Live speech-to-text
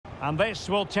And this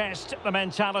will test the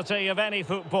mentality of any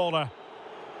footballer.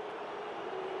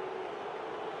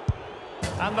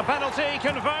 And the penalty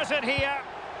converted here.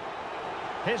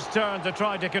 His turn to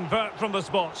try to convert from the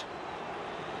spot.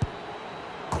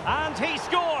 And he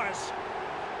scores!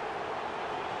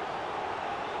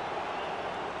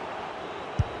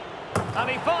 And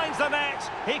he finds the net.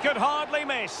 He could hardly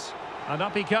miss. And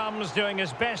up he comes, doing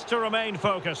his best to remain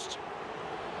focused.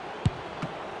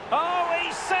 Oh,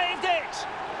 he saved it!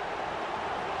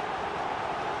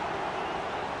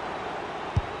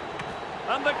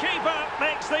 And the keeper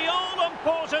makes the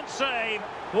all-important save.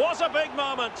 What a big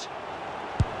moment.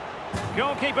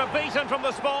 Goalkeeper beaten from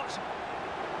the spot.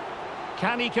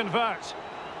 Can he convert?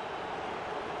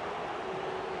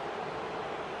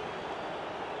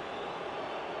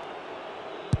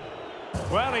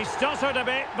 Well, he stuttered a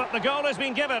bit, but the goal has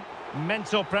been given.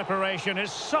 Mental preparation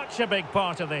is such a big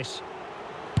part of this.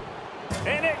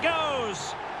 In it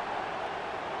goes!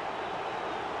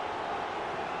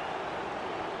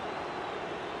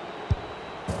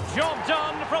 Job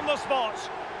done from the spot.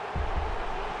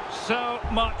 So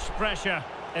much pressure.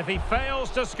 If he fails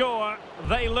to score,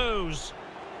 they lose.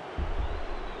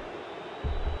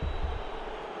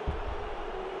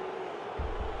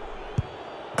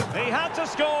 He had to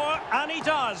score, and he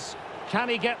does. Can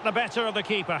he get the better of the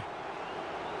keeper?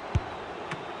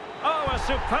 Oh, a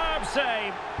superb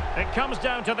save. It comes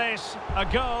down to this, a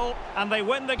goal, and they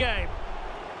win the game.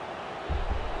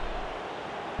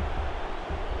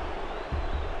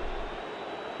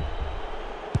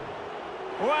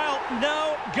 Well,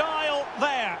 no guile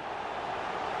there.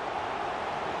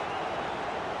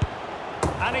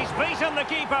 And he's beaten the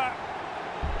keeper.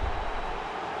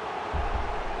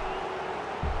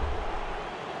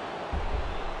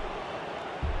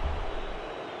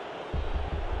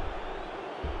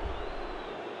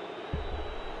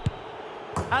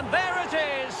 And there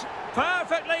it is,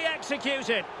 perfectly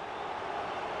executed.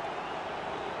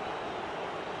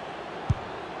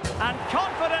 And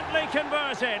confidently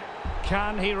converted.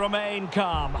 Can he remain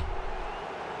calm?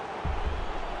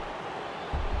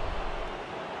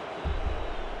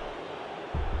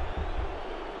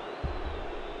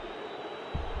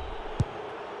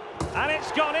 And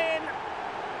it's gone in.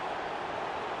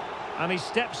 And he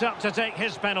steps up to take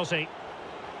his penalty.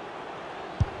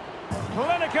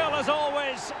 Clinical as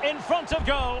always, in front of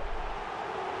goal.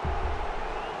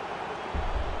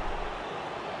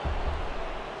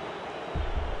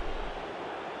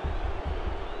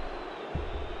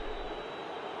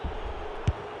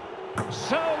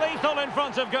 So lethal in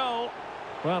front of goal.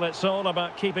 Well, it's all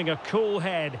about keeping a cool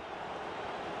head.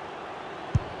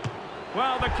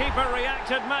 Well, the keeper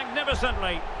reacted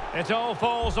magnificently. It all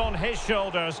falls on his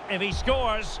shoulders. If he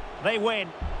scores, they win.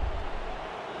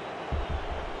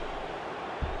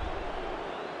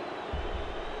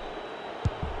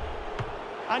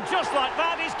 And just like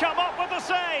that, he's come up with the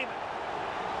save.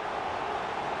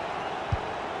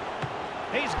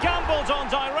 He's gambled on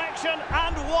direction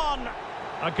and won.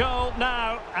 A goal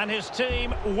now, and his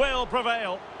team will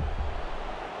prevail.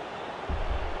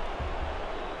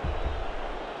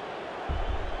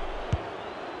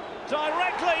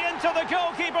 Directly into the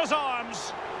goalkeeper's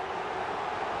arms.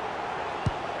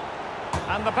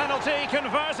 And the penalty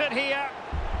converted here.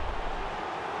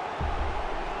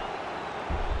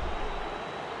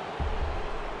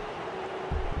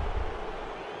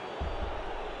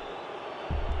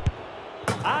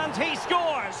 And he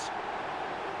scores.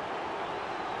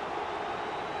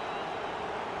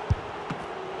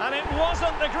 And it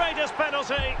wasn't the greatest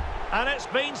penalty. And it's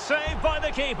been saved by the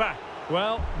keeper.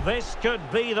 Well, this could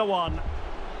be the one.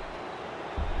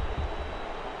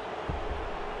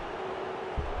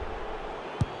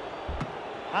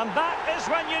 And that is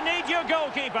when you need your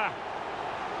goalkeeper.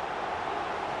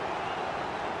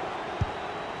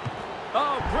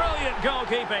 Oh, brilliant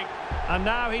goalkeeping. And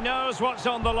now he knows what's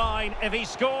on the line. If he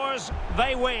scores,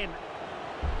 they win.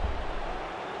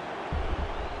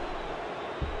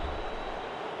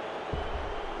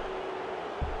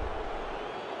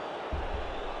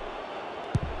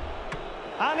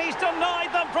 And he's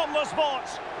denied them from the spot.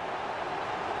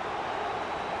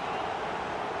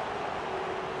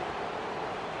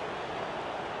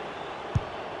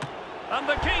 And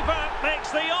the keeper makes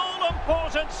the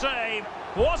all-important save.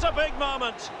 What a big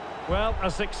moment. Well, a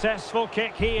successful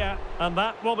kick here, and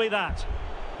that will be that.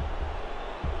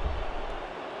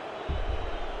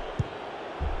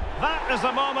 That is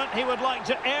a moment he would like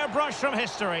to airbrush from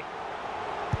history.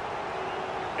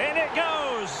 In it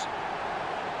goes.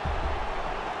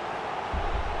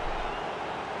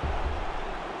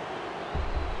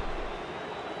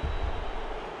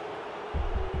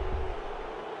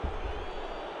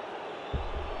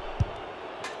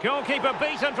 Goalkeeper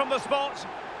beaten from the spot.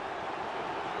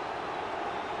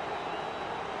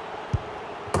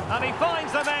 And he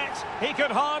finds the net. He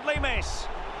could hardly miss.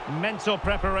 Mental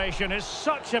preparation is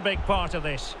such a big part of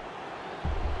this.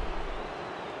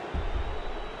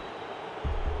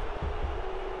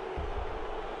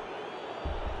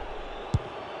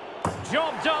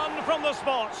 Job done from the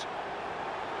spot.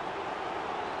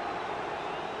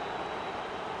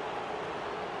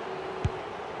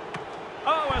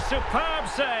 Oh, a superb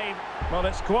save. Well,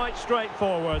 it's quite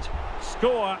straightforward.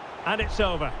 Score, and it's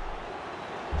over.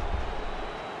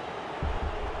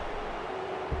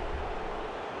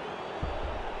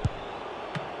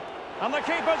 And the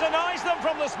keeper denies them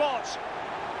from the spot.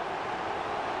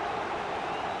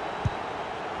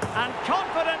 And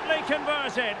confidently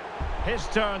converted. His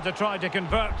turn to try to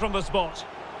convert from the spot.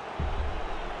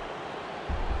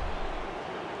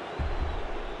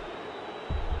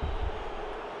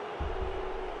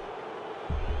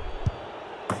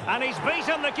 And he's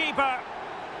beaten the keeper.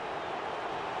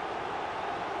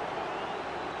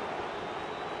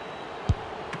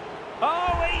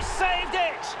 Oh, he saved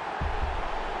it!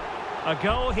 A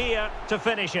goal here to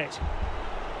finish it.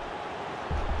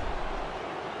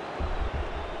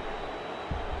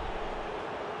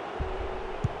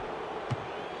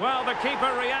 Well, the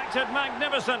keeper reacted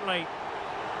magnificently.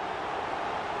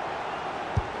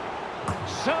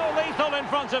 So lethal in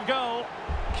front of goal.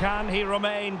 Can he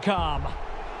remain calm?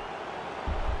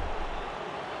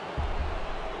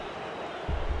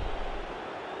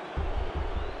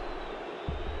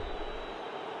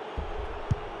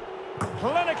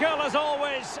 Clinical as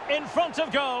always, in front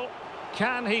of goal.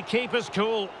 Can he keep his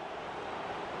cool?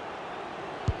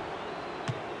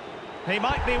 He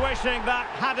might be wishing that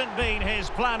hadn't been his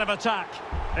plan of attack.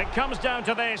 It comes down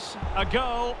to this, a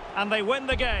goal, and they win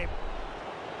the game.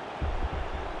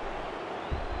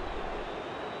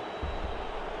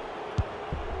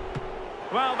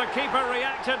 Well, the keeper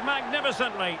reacted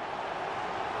magnificently.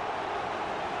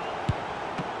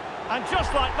 And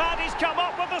just like that, he's come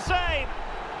up with the save.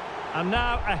 And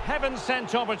now a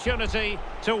heaven-sent opportunity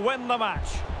to win the match.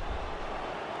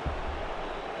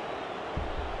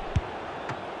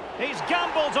 He's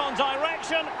gambled on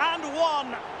direction and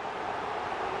won.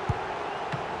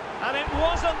 And it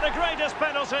wasn't the greatest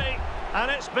penalty.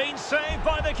 And it's been saved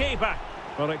by the keeper.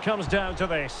 Well, it comes down to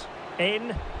this.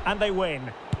 In, and they win.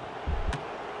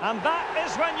 And that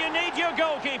is when you need your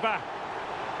goalkeeper.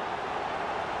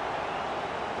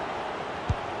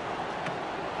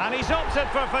 And he's opted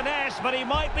for finesse, but he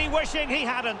might be wishing he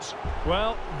hadn't.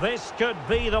 Well, this could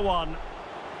be the one.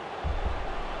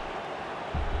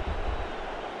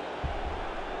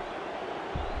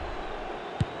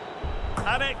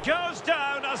 And it goes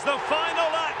down as the final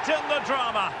act in the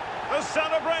drama. The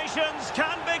celebrations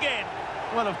can begin.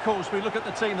 Well, of course, we look at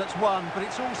the team that's won, but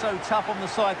it's also tough on the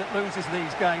side that loses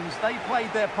these games. They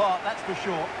played their part, that's for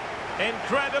sure.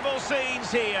 Incredible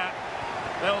scenes here.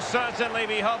 They'll certainly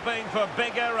be hoping for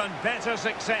bigger and better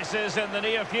successes in the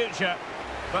near future.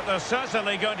 But they're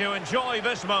certainly going to enjoy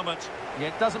this moment. Yeah,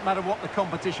 it doesn't matter what the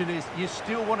competition is. You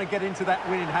still want to get into that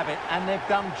winning habit, and they've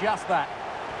done just that.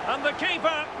 And the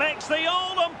keeper makes the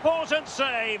all-important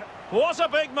save. What a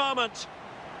big moment.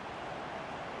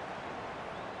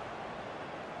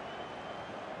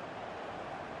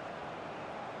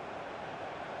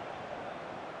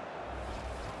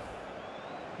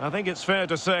 I think it's fair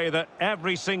to say that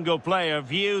every single player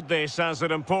viewed this as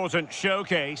an important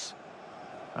showcase.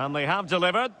 And they have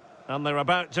delivered, and they're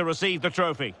about to receive the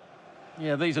trophy.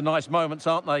 Yeah, these are nice moments,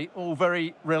 aren't they? All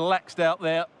very relaxed out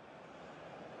there.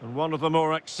 And one of the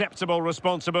more acceptable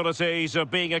responsibilities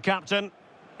of being a captain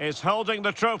is holding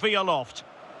the trophy aloft.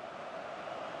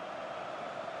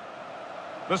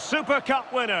 The Super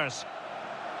Cup winners.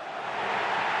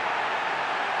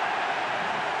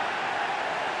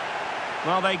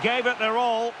 Well, they gave it their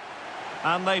all,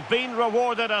 and they've been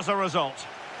rewarded as a result.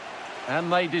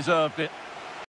 And they deserved it.